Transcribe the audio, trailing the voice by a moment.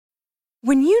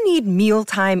When you need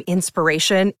mealtime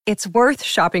inspiration, it's worth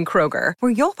shopping Kroger,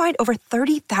 where you'll find over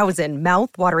 30,000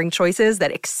 mouth-watering choices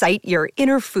that excite your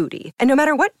inner foodie. And no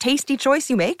matter what tasty choice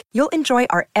you make, you'll enjoy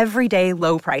our everyday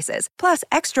low prices, plus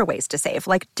extra ways to save,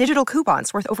 like digital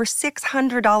coupons worth over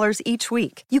 $600 each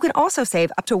week. You can also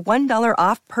save up to $1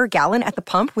 off per gallon at the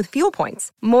pump with fuel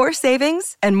points. More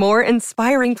savings and more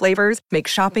inspiring flavors make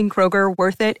shopping Kroger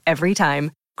worth it every time.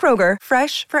 Kroger,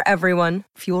 fresh for everyone.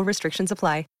 Fuel restrictions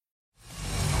apply.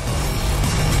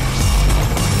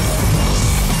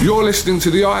 You're listening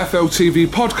to the IFL TV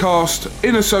podcast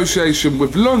in association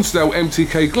with Lonsdale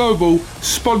MTK Global,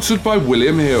 sponsored by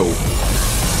William Hill.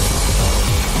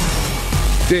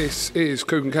 This is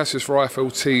Kugan Cassius for IFL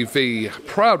TV,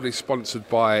 proudly sponsored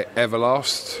by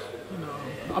Everlast.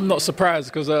 I'm not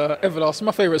surprised because Everlast is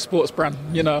my favourite sports brand.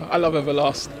 You know, I love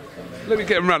Everlast. Let me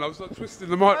get him round. I was like twisting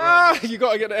the mic. You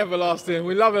got to get the Everlast in.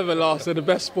 We love Everlast. They're the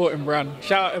best sporting brand.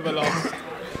 Shout out Everlast.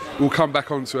 We'll come back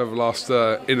on to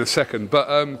Everlast in a second. But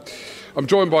I'm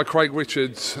joined by Craig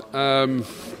Richards.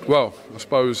 Well, I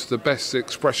suppose the best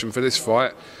expression for this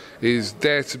fight is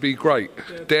dare to be great.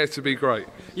 Dare to be great.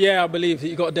 Yeah, I believe that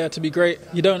you got to dare to be great.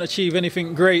 You don't achieve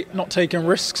anything great not taking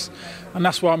risks. And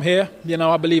that's why I'm here. You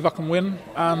know, I believe I can win.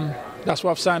 And that's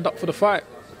why I've signed up for the fight.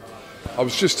 I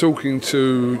was just talking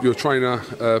to your trainer,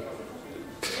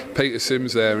 Peter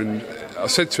Sims there, and I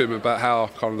said to him about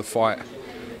how kind of the fight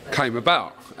came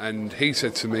about. And he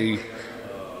said to me,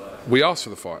 we asked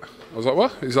for the fight. I was like,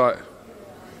 what? He's like,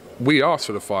 we asked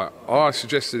for the fight. I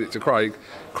suggested it to Craig.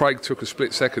 Craig took a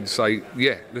split second to say,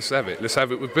 yeah, let's have it. Let's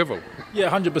have it with Bivol. Yeah,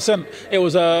 100%. It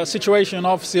was a situation,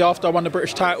 obviously, after I won the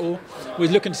British title. We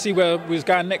was looking to see where we was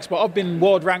going next. But I've been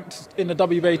world ranked in the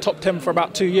WBA top 10 for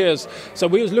about 2 years. So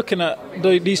we was looking at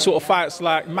these sort of fights,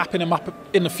 like mapping them up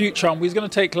in the future. And we was going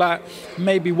to take like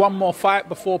maybe one more fight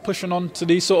before pushing on to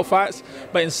these sort of fights.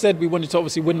 But instead, we wanted to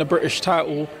obviously win the British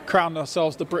title, crown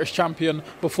ourselves the British champion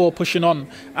before pushing on.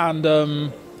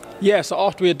 And yeah, so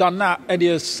after we had done that, Eddie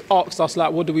has asked us,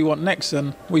 like, what do we want next?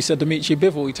 And we said Dimitri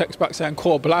Bivol. He texts back saying,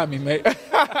 "Core, blimey, mate."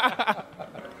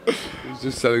 He's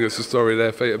just telling us a story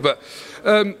there, Peter. But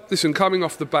listen, coming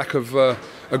off the back of a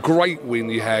great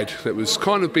win you had that was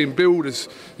kind of being billed as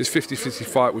this 50-50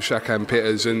 fight with Shakan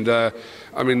Pitters. And,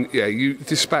 I mean, yeah, you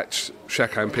dispatched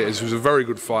Shakan Pitters, who was a very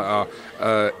good fighter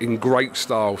in great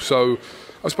style. So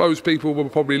I suppose people were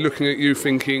probably looking at you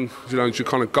thinking, you know, to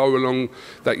kind of go along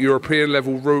that European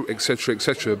level route, etc.,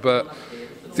 etc. But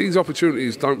these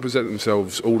opportunities don't present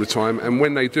themselves all the time, and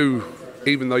when they do,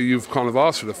 even though you've kind of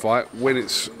asked for the fight, when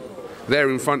it's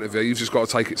there in front of you, you've just got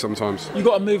to take it sometimes. You've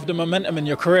got to move the momentum in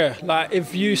your career. Like,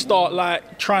 if you start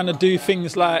like trying to do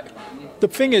things like, the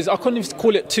thing is, I couldn't even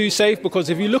call it too safe, because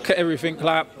if you look at everything,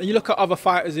 like you look at other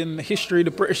fighters in history,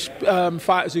 the British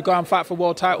fighters who go and fight for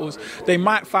world titles, they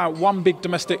might fight one big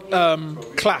domestic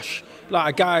clash,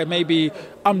 like a guy maybe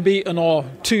unbeaten or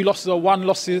 2 losses or one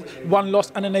loss,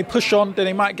 and then they push on, then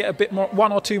they might get a bit more,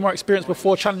 1 or 2 more experience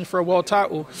before challenging for a world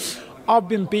title. I've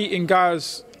been beating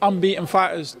guys, unbeaten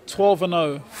fighters,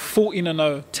 12-0,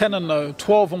 14-0, 10-0,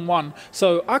 12-1.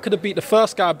 So I could have beat the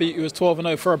first guy I beat who was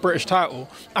 12-0 for a British title.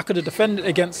 I could have defended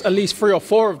against at least 3 or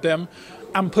 4 of them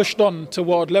and pushed on to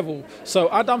world level. So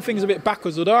I've done things a bit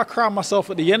backwards. Although I crowned myself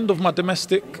at the end of my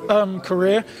domestic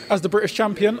career as the British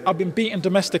champion, I've been beating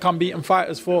domestic unbeaten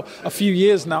fighters for a few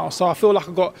years now. So I feel like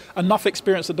I've got enough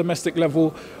experience at domestic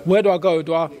level. Where do I go?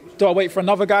 Do I wait for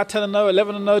another guy 10-0,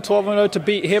 11-0, 12-0 to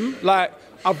beat him? Like,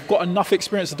 I've got enough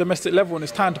experience at domestic level and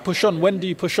it's time to push on. When do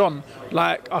you push on?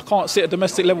 Like, I can't sit at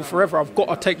domestic level forever. I've got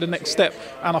to take the next step,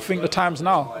 and I think the time's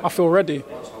now. I feel ready.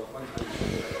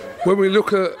 When we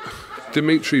look at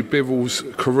Dimitri Bivol's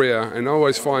career, and I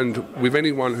always find with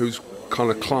anyone who's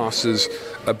kind of classed as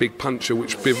a big puncher,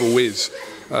 which Bivol is,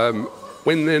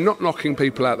 when they're not knocking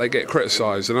people out, they get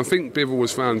criticised. And I think Bivol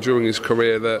has found during his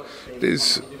career that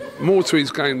there's more to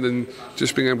his game than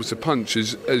just being able to punch,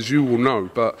 as you will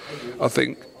know. But I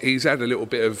think he's had a little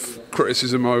bit of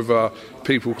criticism over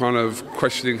people kind of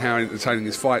questioning how entertaining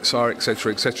his fights are,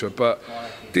 etc., etc. But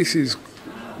this is,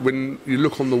 when you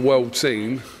look on the world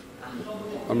scene,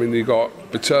 I mean, you've got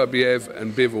Beterbiev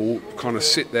and Bivol kind of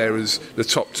sit there as the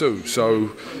top 2. So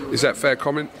is that a fair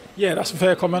comment? Yeah, that's a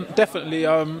fair comment. Definitely.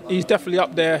 He's definitely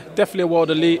up there, definitely a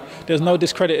world elite. There's no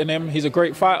discrediting him. He's a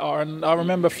great fighter. And I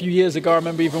remember a few years ago, I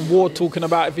remember even Ward talking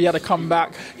about if he had a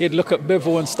comeback, he'd look at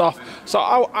Bivol and stuff. So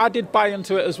I did buy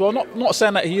into it as well. Not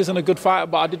saying that he isn't a good fighter,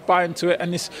 but I did buy into it.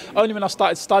 And it's only when I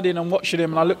started studying and watching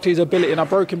him and I looked at his ability and I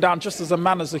broke him down just as a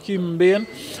man, as a human being,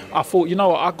 I thought, you know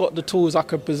what, I got the tools I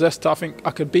could possess to, I think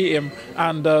I could beat him.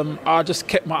 And I just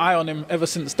kept my eye on him ever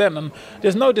since then. And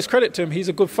there's no discredit to him. He's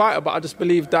a good fighter, but I just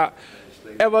believe that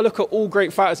if I look at all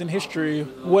great fighters in history,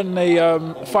 when they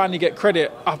finally get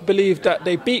credit, I believe that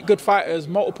they beat good fighters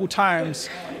multiple times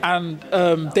and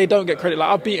they don't get credit. Like,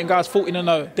 I've beaten guys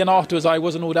 14-0, then afterwards he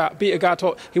wasn't all that. Beat a guy,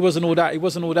 he wasn't all that, he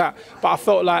wasn't all that. But I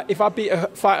felt like if I beat a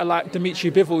fighter like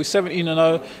Dimitri Bivol, who's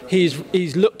 17-0,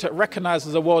 he's looked at, recognised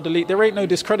as a world elite, there ain't no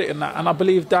discredit in that. And I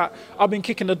believe that I've been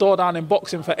kicking the door down in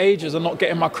boxing for ages and not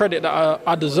getting my credit that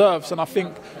I deserve. And I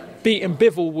think beating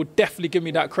Bivol would definitely give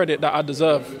me that credit that I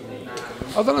deserve.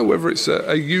 I don't know whether it's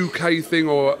a UK thing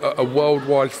or a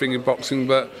worldwide thing in boxing,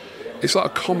 but it's like a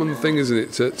common thing, isn't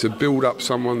it, to build up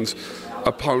someone's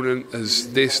opponent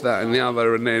as this, that and the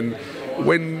other, and then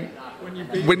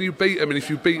when you beat them, and if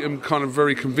you beat them kind of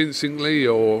very convincingly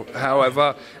or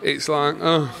however, it's like,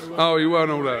 oh, you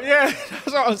weren't all that. Yeah,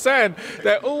 that's what I'm saying.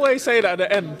 They always say that at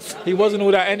the end. He wasn't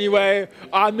all that anyway.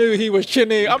 I knew he was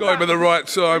chinny. Got him at the right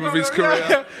time of his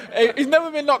career. He's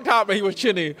never been knocked out, but he was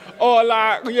chinny. Or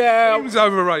like, yeah. He was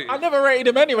overrated. I never rated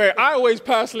him anyway. I always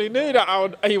personally knew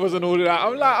that he wasn't all that.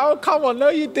 I'm like, oh, come on. No,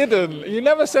 you didn't. You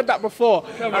never said that before.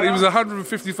 He was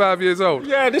 155 years old.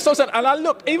 Yeah, this was, and I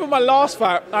look, even my last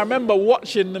fight, I remember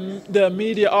watching the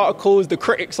media articles, the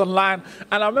critics online,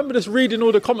 and I remember just reading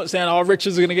all the comments saying, oh,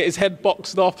 Richards is going to get his head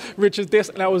boxed off, Richards this,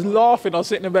 and I was laughing. I was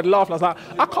sitting in bed laughing. I was like,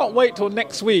 I can't wait till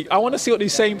next week. I want to see what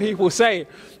these same people say.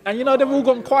 And, you know, they've all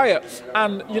gone quiet.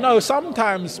 And, you know,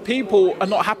 sometimes people are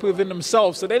not happy within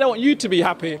themselves, so they don't want you to be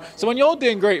happy. So when you're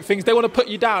doing great things, they want to put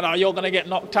you down. Oh, you're going to get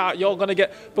knocked out. You're going to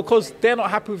get... Because they're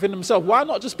not happy within themselves. Why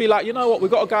not just be like, you know what,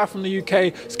 we've got a guy from the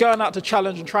UK. He's going out to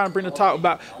challenge and try and bring the title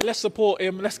back. Let's support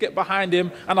him. Let's get behind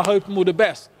him. And I hope him all the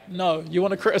best. No, you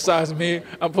want to criticise me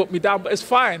and put me down, but it's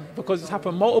fine because it's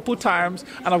happened multiple times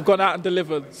and I've gone out and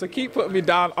delivered. So keep putting me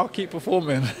down, I'll keep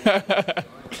performing.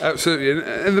 Absolutely.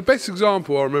 And the best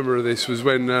example I remember of this was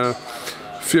when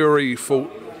Fury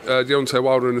fought Deontay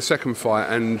Wilder in the second fight,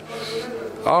 and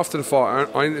after the fight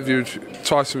I interviewed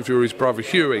Tyson Fury's brother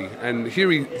Huey, and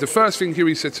the first thing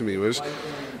Huey said to me was,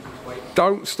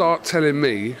 don't start telling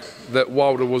me that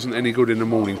Wilder wasn't any good in the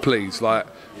morning, please. Like,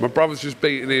 my brother's just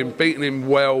beating him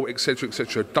well, etc.,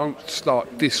 etc. Don't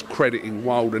start discrediting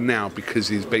Wilder now because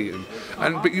he's beaten.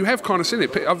 But you have kind of seen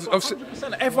it.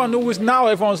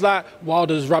 Everyone's like,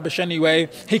 Wilder's rubbish anyway.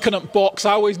 He couldn't box.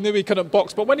 I always knew he couldn't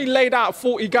box. But when he laid out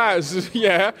 40 guys,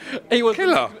 yeah, he was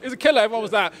killer. He's a killer. Everyone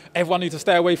was like, everyone needs to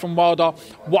stay away from Wilder.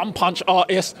 One punch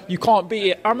artist. You can't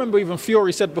beat it. I remember even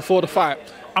Fury said before the fight,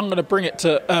 I'm going to bring it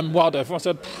to Wilder. Everyone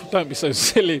said, don't be so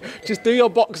silly. Just do your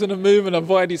boxing and move and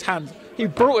avoid his hands. He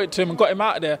brought it to him and got him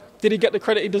out of there. Did he get the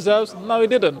credit he deserves? No, he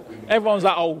didn't. Everyone's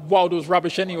like, oh, Wilder was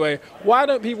rubbish anyway. Why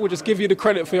don't people just give you the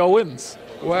credit for your wins?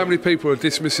 Well, how many people are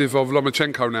dismissive of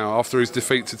Lomachenko now after his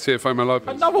defeat to Teofimo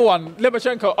Lopez? Another one,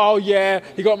 Lomachenko, oh yeah,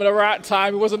 he got him at the right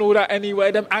time, he wasn't all that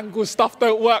anyway, them angle stuff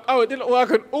don't work. Oh, it didn't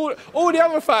work on all the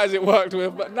other fighters it worked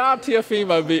with, but now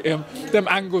Teofimo beat him, them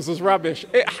angles was rubbish.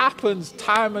 It happens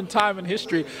time and time in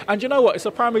history. And you know what, it's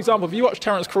a prime example. If you watch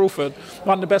Terence Crawford,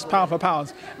 one of the best pound for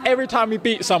pounds, every time he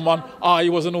beat someone, he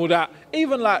wasn't all that.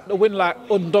 Even like the win like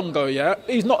Undongo, yeah,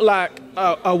 he's not like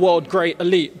a world great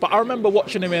elite, but I remember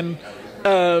watching him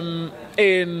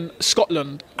in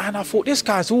Scotland, and I thought, this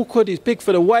guy's awkward, he's big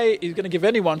for the weight, he's going to give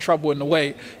anyone trouble in the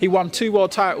weight. He won 2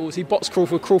 world titles, he boxed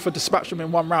Crawford dispatched him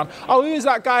in 1 round. Oh, who is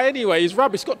that guy anyway? He's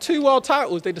rubbish. He's got 2 world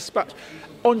titles, they dispatched.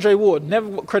 Andre Ward never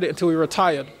got credit until he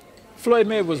retired. Floyd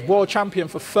Mayweather was world champion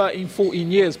for 13,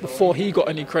 14 years before he got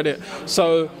any credit.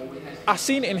 So I've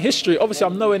seen it in history. Obviously,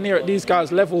 I'm nowhere near at these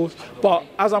guys' levels, but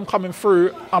as I'm coming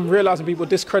through, I'm realising people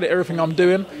discredit everything I'm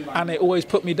doing, and they always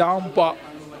put me down, but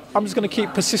I'm just going to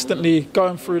keep persistently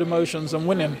going through the motions and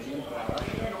winning.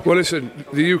 Well, listen,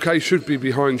 the UK should be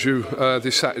behind you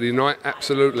this Saturday night,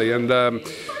 absolutely. And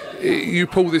you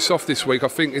pull this off this week, I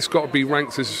think it's got to be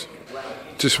ranked as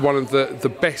just one of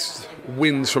the best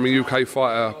wins from a UK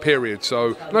fighter, period.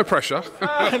 So, no pressure.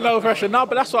 No pressure. No,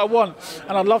 but that's what I want.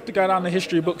 And I'd love to go down the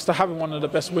history books to having one of the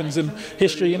best wins in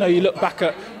history. You know, you look back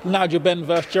at Nigel Benn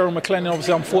versus Gerald McClellan,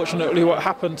 obviously, unfortunately, what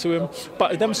happened to him.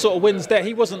 But them sort of wins there,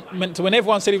 he wasn't meant to win.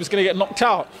 Everyone said he was going to get knocked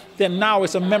out. Then now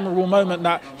it's a memorable moment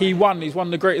that he won. He's one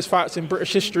of the greatest fights in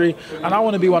British history. And I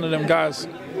want to be one of them guys.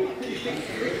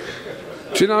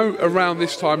 Do you know, around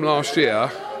this time last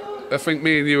year, I think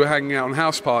me and you were hanging out on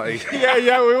House Party.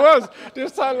 Yeah, we was.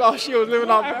 This time last year, I was living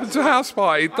on... What happened to House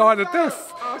Party? Died of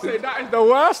death. I say that is the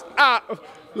worst app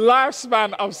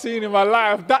lifespan I've seen in my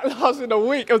life. That lasted a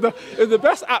week. It was the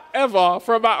best app ever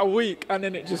for about a week, and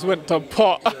then it just went to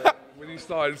pot. When you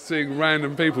started seeing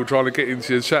random people trying to get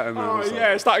into your chat and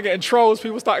yeah, started getting trolls.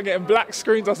 People started getting black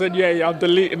screens. I said, yeah, I'm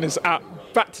deleting this app.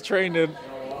 Back to training.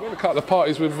 a couple of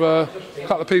parties with a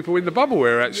couple of people in the bubble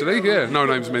here, actually. Yeah, no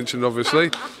names mentioned,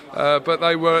 obviously. But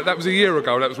that was a year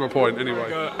ago, that was my point,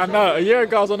 anyway. I know, a year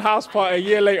ago I was on house party, a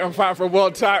year later I'm fighting for a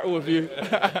world title with you.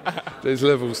 There's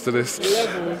levels to this.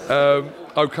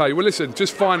 Okay, well listen,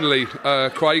 just finally,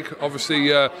 Craig, obviously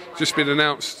just been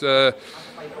announced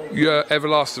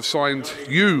Everlast have signed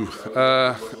you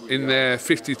in their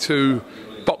 52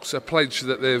 boxer pledge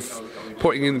that they've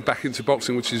putting back into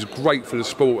boxing, which is great for the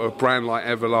sport. A brand like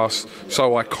Everlast,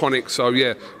 so iconic. So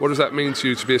yeah, what does that mean to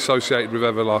you to be associated with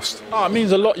Everlast? Oh, it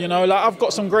means a lot, like I've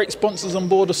got some great sponsors on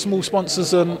board, the small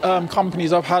sponsors and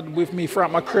companies I've had with me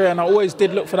throughout my career, and I always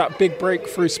did look for that big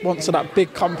breakthrough sponsor, that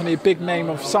big company, big name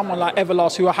of someone like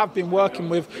Everlast, who I have been working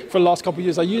with for the last couple of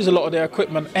years. I use a lot of their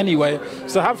equipment anyway,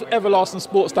 so to have Everlast and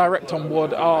Sports Direct on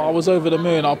board, I was over the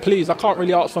moon. Pleased. I can't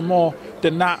really ask for more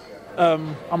than that.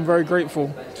 I'm very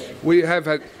grateful. We have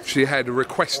actually had a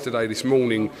request today, this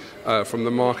morning, from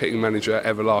the marketing manager at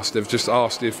Everlast. They've just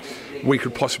asked if we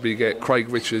could possibly get Craig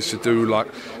Richards to do like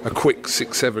a quick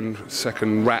 6-7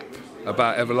 second rap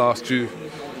about Everlast.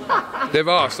 They've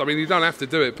asked. I mean, you don't have to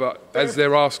do it, but as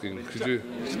they're asking, could you?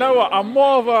 You know what? I'm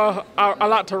more of I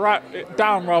like to write it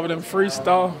down rather than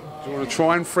freestyle. Do you want to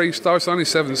try and freestyle? It's only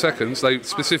 7 seconds. They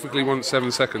specifically want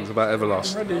 7 seconds about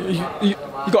Everlast. I'm ready. You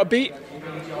got a beat?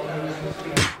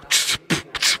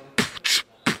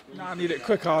 I need it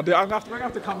quicker. We're gonna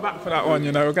have to come back for that one.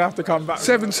 We're gonna have to come back.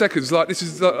 7 seconds. This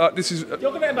is. You're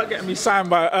gonna end up getting me signed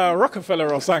by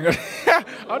Rockefeller or something.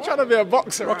 I'm trying to be a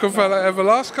boxer. Rockefeller, right,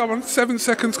 Everlast. Come on, 7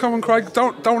 seconds. Come on, Craig.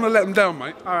 Don't want to let them down,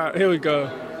 mate. All right, here we go.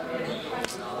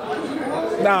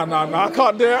 No, I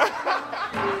can't do it.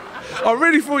 I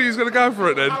really thought you was gonna go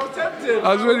for it then. I was tempted.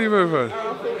 I was really moving.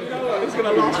 It's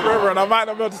gonna last forever, and I might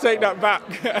not be able to take that back.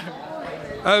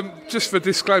 Just for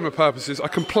disclaimer purposes, I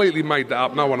completely made that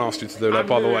up. No one asked you to do that,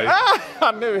 by the way.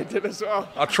 I knew it did as well.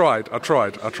 I tried.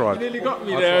 You nearly got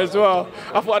me there as well.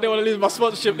 I thought I didn't want to lose my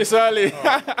sponsorship this early.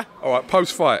 All right,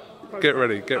 post-fight. Get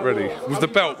ready. With the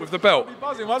belt. I'll be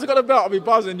buzzing. Once I got a belt, I'll be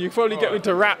buzzing. You probably get me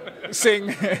to rap,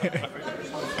 sing.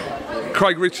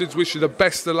 Craig Richards, wish you the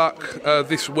best of luck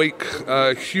this week.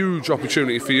 Huge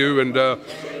opportunity for you, and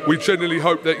we genuinely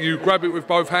hope that you grab it with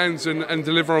both hands and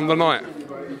deliver on the night.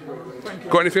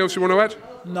 Got anything else you want to add?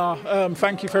 No,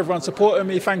 thank you for everyone supporting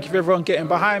me. Thank you for everyone getting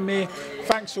behind me.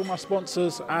 Thanks to all my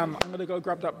sponsors. And I'm going to go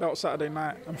grab that belt Saturday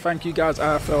night. And thank you guys,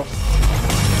 IFL.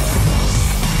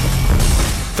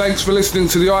 Thanks for listening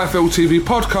to the IFL TV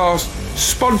podcast,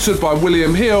 sponsored by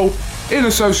William Hill in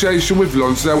association with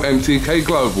Lonsdale MTK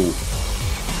Global.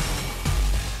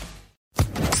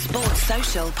 Sports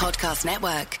Social Podcast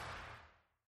Network.